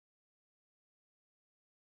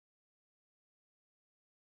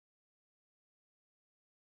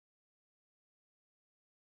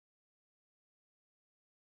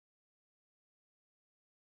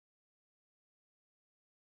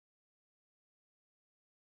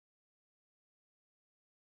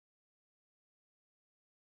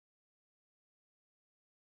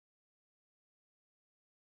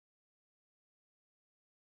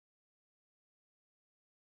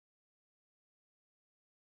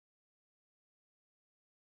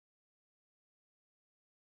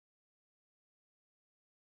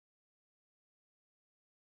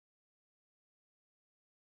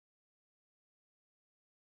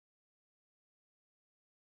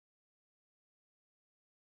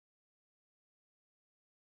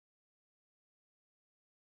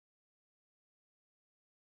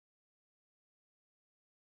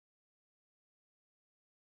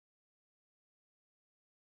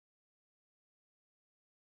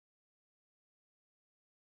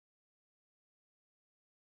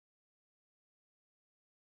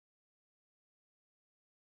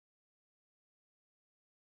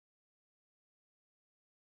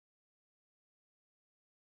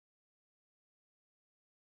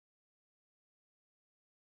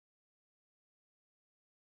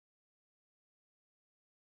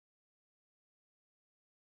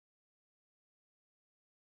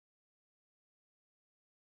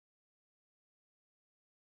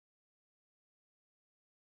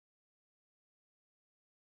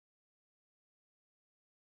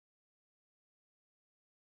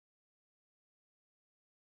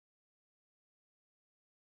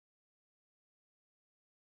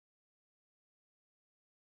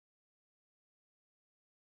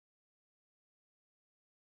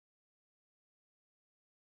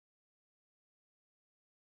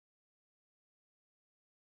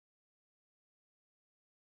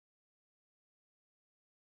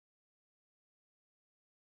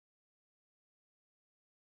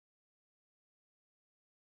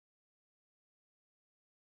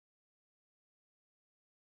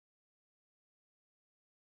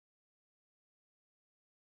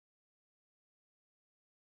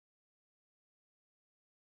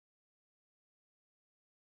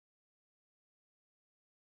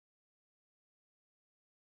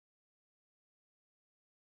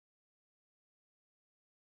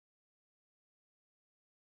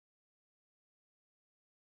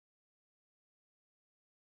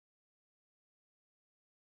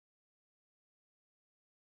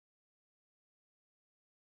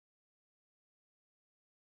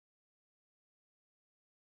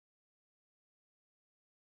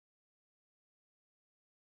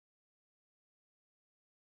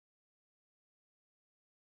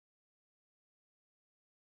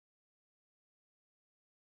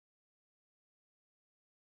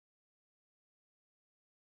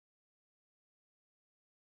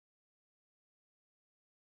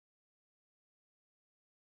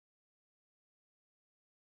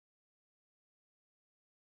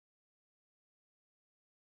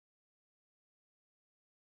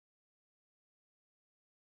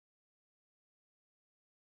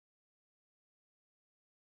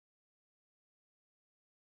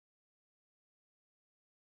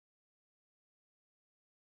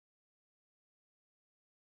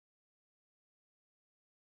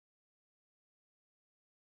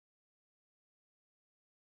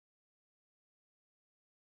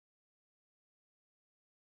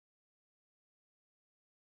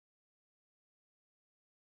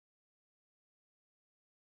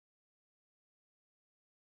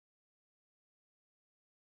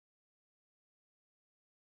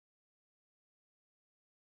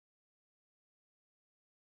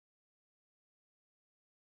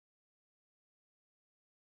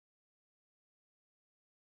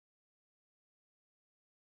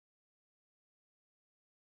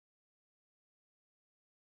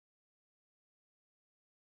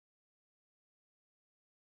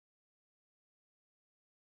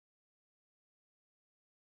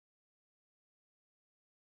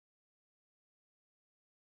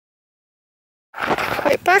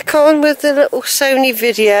Right, back on with the little Sony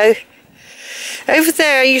video. Over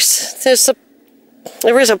there,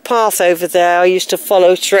 there is a path over there I used to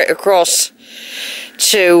follow straight across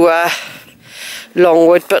to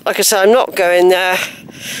Longwood, but like I said, I'm not going there.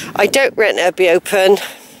 I don't reckon it'll be open.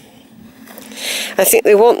 I think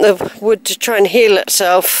they want the wood to try and heal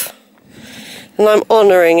itself, and I'm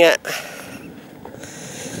honouring it.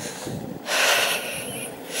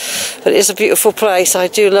 But it's a beautiful place. I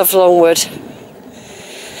do love Longwood.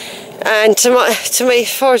 And to me,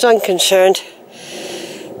 as far as I'm concerned,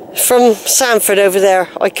 from Sanford over there,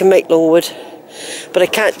 I can make Longwood, but I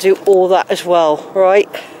can't do all that as well, right?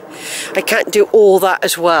 I can't do all that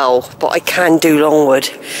as well, but I can do Longwood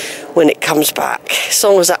when it comes back, as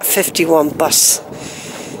long as that 51 bus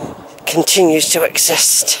continues to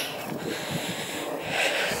exist.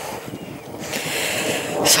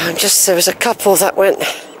 So there was a couple that went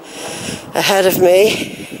ahead of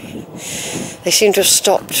me. They seem to have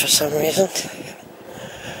stopped for some reason.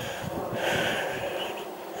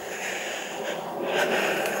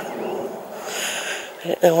 I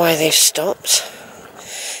don't know why they've stopped.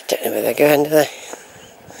 Don't know where they're going, do they?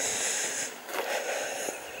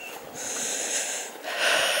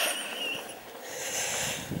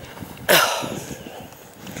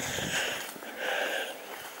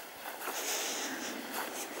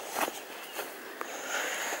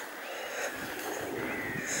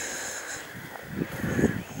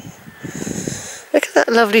 Look at that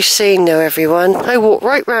lovely scene though, everyone. I walked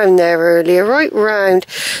right round there earlier, right round.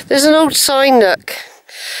 There's an old sign, look.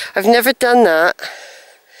 I've never done that.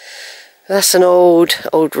 That's an old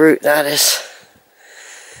route, that is.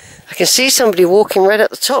 I can see somebody walking right at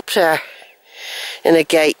the top there in a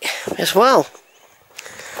gate as well.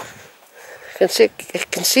 I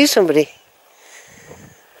can see somebody.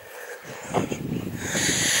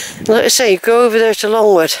 Like I say, you go over there to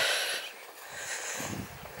Longwood.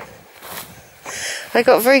 I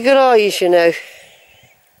got very good eyes, you know.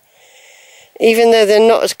 Even though they're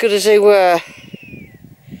not as good as they were.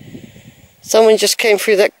 Someone just came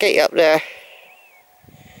through that gate up there.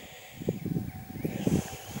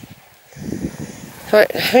 Right,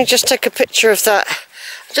 let me just take a picture of that.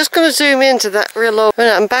 I'm just going to zoom into that real low.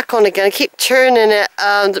 I'm back on again. I keep turning it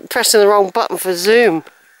and pressing the wrong button for zoom.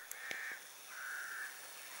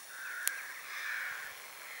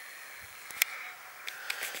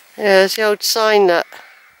 Yeah, there's the old sign that.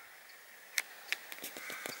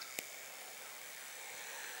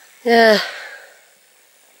 Yeah.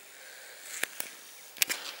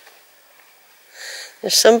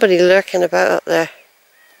 There's somebody lurking about up there.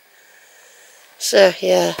 So,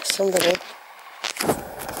 yeah, somebody.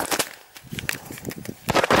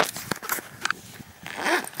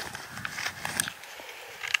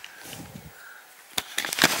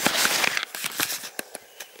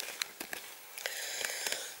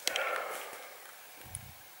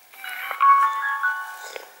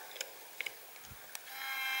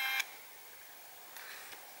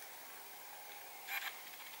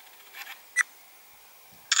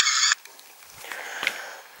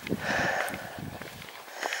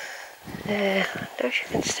 Yeah, I wonder if you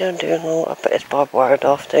can still do it all. I bet it's barbed wired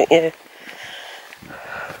off, don't you?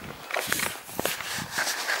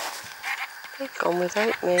 They've gone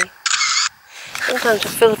without me. Sometimes I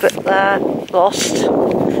feel a bit lost,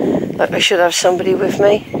 like I should have somebody with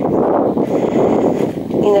me.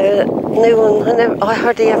 You know, I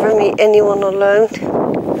hardly ever meet anyone alone.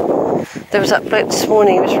 There was that bloke this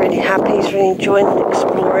morning, he was really happy, he's really enjoying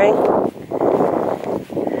exploring.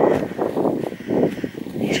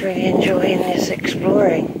 He's really enjoying his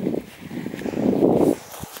exploring.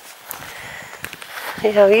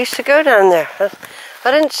 You know, I used to go down there.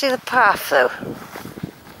 I didn't see the path though.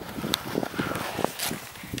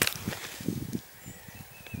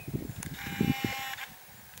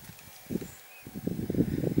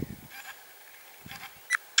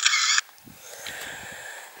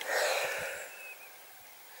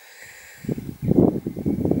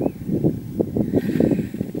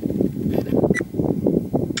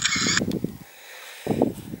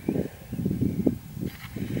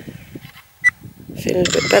 Feeling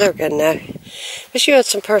a bit better again now. Wish you had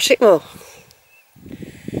some paracetamol.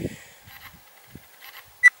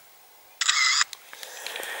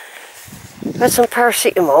 Had some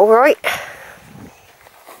paracetamol, right?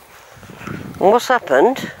 And what's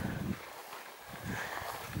happened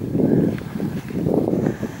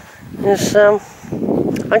is I'm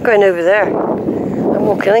going over there. I'm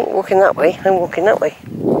walking that way. I'm walking that way.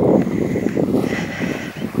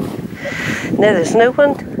 Now there's no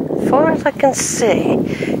one. As far as I can see,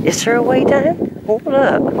 is there a way down? Oh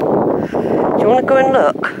look. Do you want to go and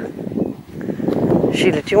look?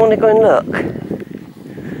 Sheila, do you want to go and look?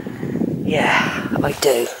 Yeah, I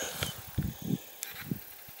do.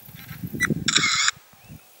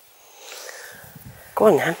 Go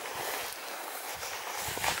on then.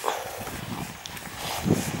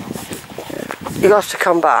 You'll have to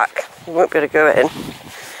come back. You won't be able to go in.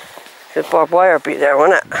 Because barbed wire would be there,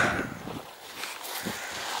 won't it?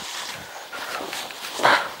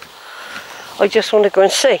 I just want to go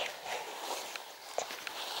and see.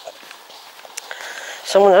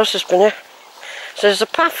 Someone else has been here. So there's a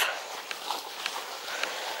path.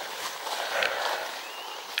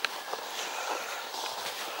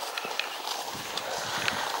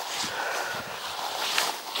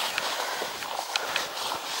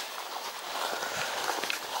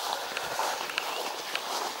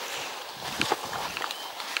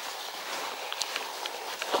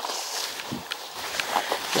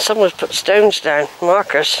 Someone's put stones down,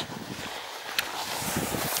 markers.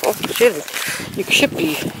 Oh, you should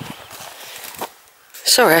be.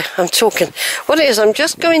 Sorry, I'm talking. What it is, I'm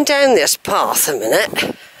just going down this path a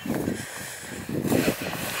minute.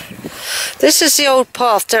 This is the old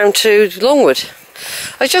path down to Longwood.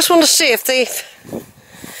 I just want to see if they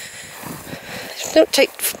don't take.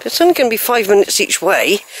 It's only going to be 5 minutes each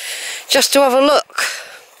way, just to have a look.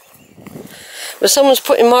 But someone's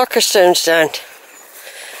putting marker stones down.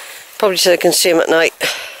 Probably so they can see them at night.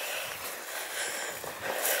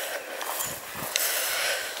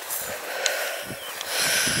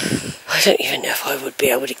 I don't even know if I would be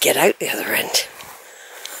able to get out the other end.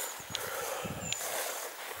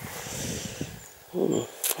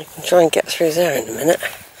 I can try and get through there in a minute.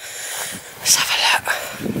 Let's have a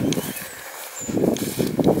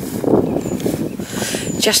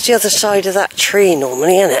look. Just the other side of that tree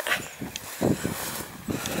normally, isn't it?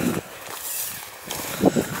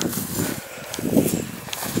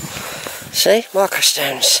 See? Marker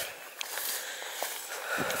stones.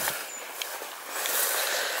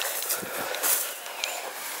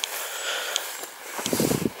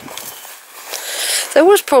 There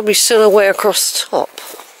was probably still a way across the top.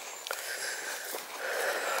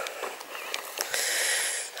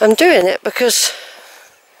 I'm doing it because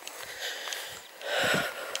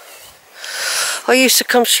I used to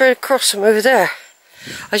come straight across from over there.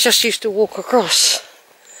 I just used to walk across.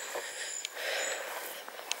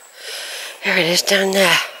 There it is down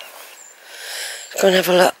there. Let's go and have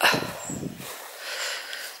a look.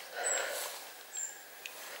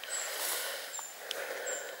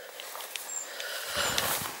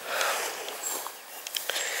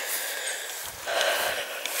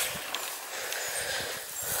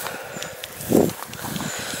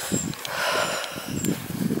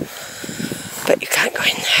 But you can't go in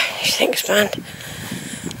there. You think it's banned?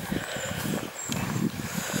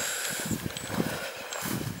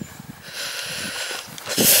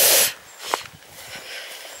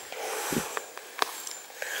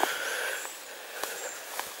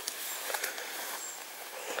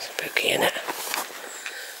 Spooky, innit?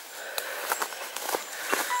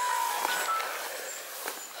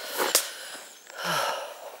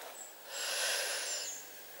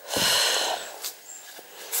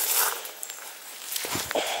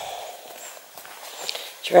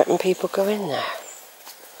 Do you reckon people go in there?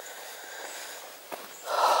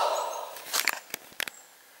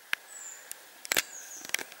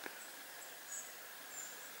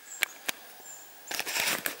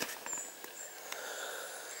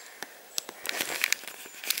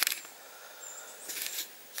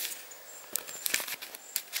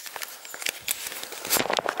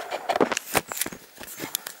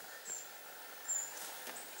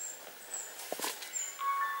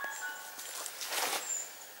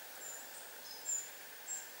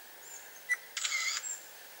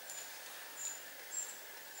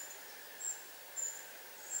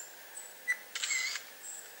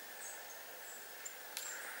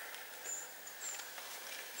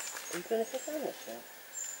 Are you going to sit down this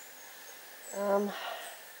one?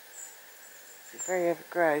 It's very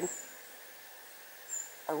overgrown.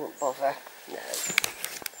 I won't bother. No.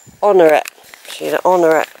 Honour it. Sheila,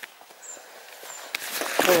 honour it.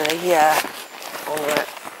 Really, yeah. Honour it.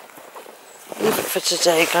 Leave it for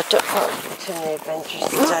today. I don't want too many adventures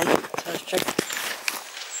today.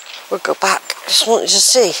 We'll go back. Just wanted to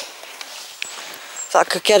see if I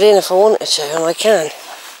could get in if I wanted to, and I can.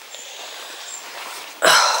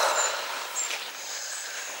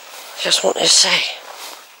 Just wanted to say.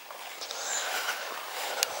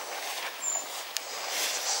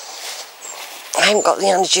 I haven't got the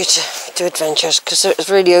energy to do adventures because it was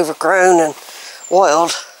really overgrown and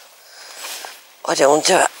wild. I don't want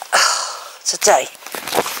to do it. Today.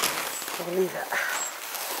 I'll leave it.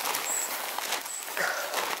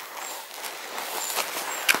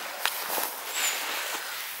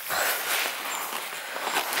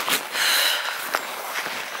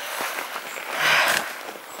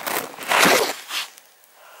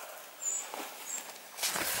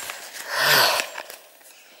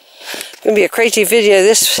 Gonna be a crazy video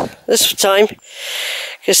this time,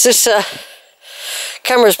 because this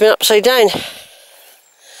camera's been upside down.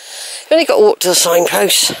 You've only got to walk to the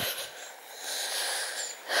signpost.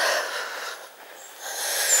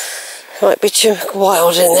 Might be too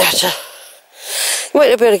wild in there to. You might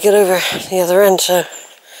not be able to get over the other end, so I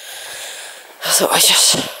thought I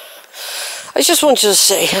just wanted to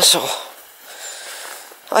see, that's all.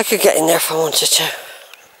 I could get in there if I wanted to.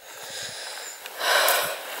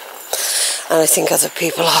 And I think other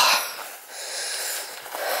people are.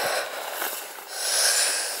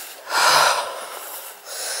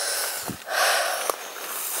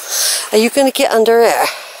 Are you going to get under here?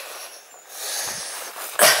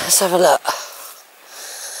 Let's have a look.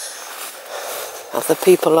 Other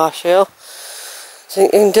people are, sure.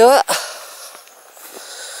 Think you can do it?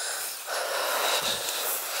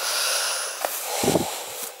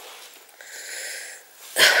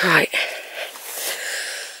 Right.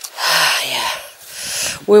 Yeah.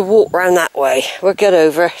 We'll walk round that way. We'll get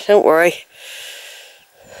over. Don't worry.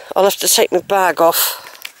 I'll have to take my bag off.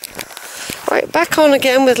 Right, back on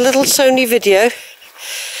again with little Sony video.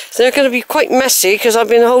 They're going to be quite messy because I've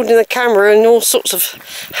been holding the camera in all sorts of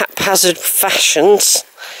haphazard fashions.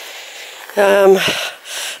 I'm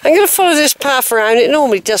going to follow this path around. It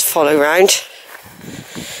normally does follow round.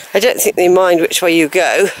 I don't think they mind which way you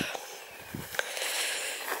go.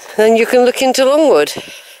 Then you can look into Longwood.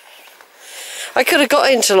 I could have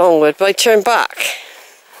got into Longwood, but I turned back.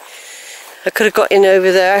 I could have got in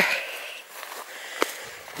over there.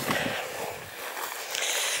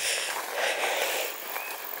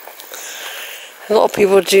 A lot of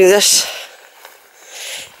people do this.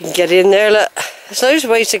 You can get in there, look. There's loads of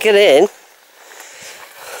ways to get in.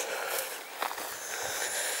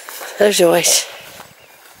 Loads of ways.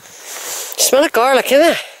 Smell of garlic,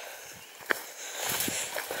 innit?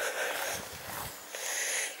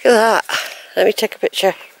 Look at that. Let me take a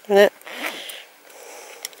picture. Innit?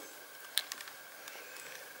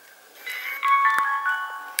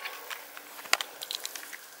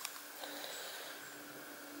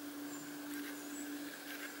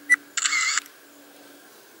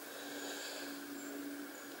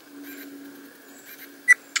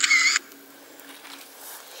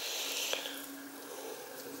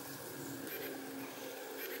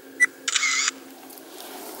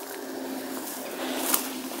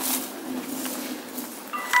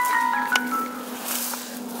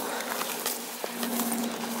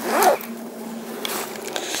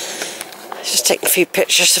 Taking a few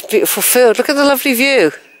pictures of beautiful field. Look at the lovely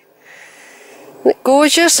view. Isn't it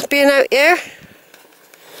gorgeous being out here?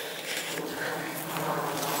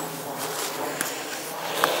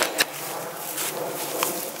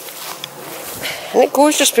 Isn't it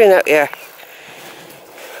gorgeous being out here?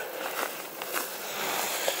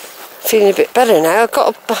 Feeling a bit better now. I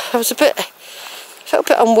felt a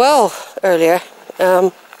bit unwell earlier.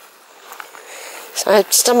 So I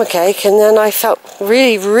had stomach ache, and then I felt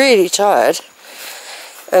really, really tired.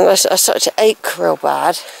 And I started to ache real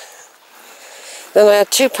bad. Then I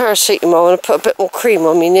had 2 paracetamol and I put a bit more cream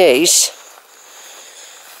on my knees.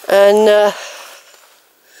 And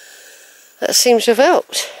that seems to have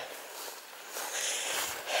helped.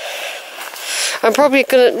 I'm probably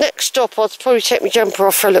going to, next stop, I'll probably take my jumper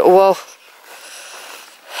off for a little while.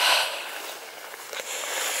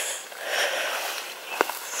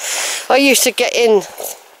 I used to get in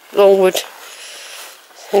Longwood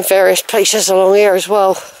in various places along here as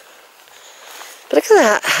well. But look at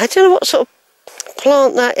that. I don't know what sort of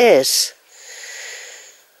plant that is.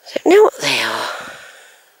 I don't know what they are.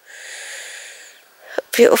 A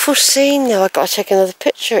beautiful scene though. I've got to take another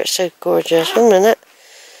picture. It's so gorgeous. 1 minute.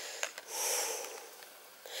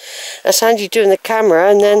 That's handy doing the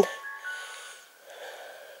camera and then...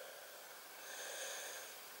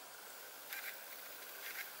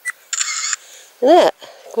 Isn't it?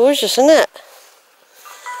 Gorgeous, isn't it?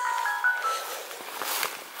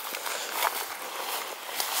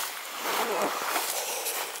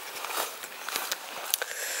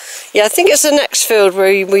 Yeah, I think it's the next field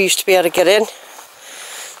where we used to be able to get in.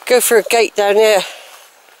 Go for a gate down here.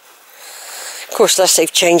 Of course, unless they've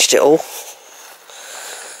changed it all.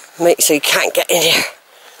 Make it so you can't get in here.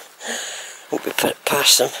 Won't be put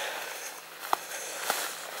past them.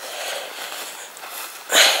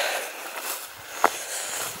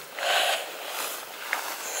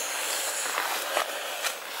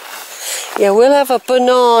 Yeah, we'll have a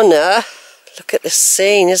banana. Look at the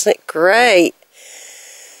scene, isn't it great?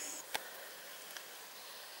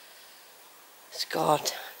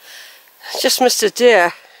 God, just missed a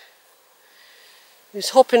deer. He was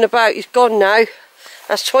hopping about. He's gone now.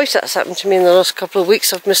 That's twice that's happened to me in the last couple of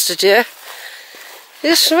weeks. I've missed a deer.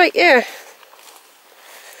 This right here.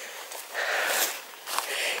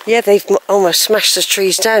 Yeah, they've almost smashed the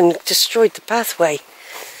trees down, destroyed the pathway.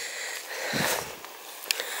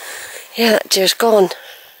 Yeah, that deer's gone.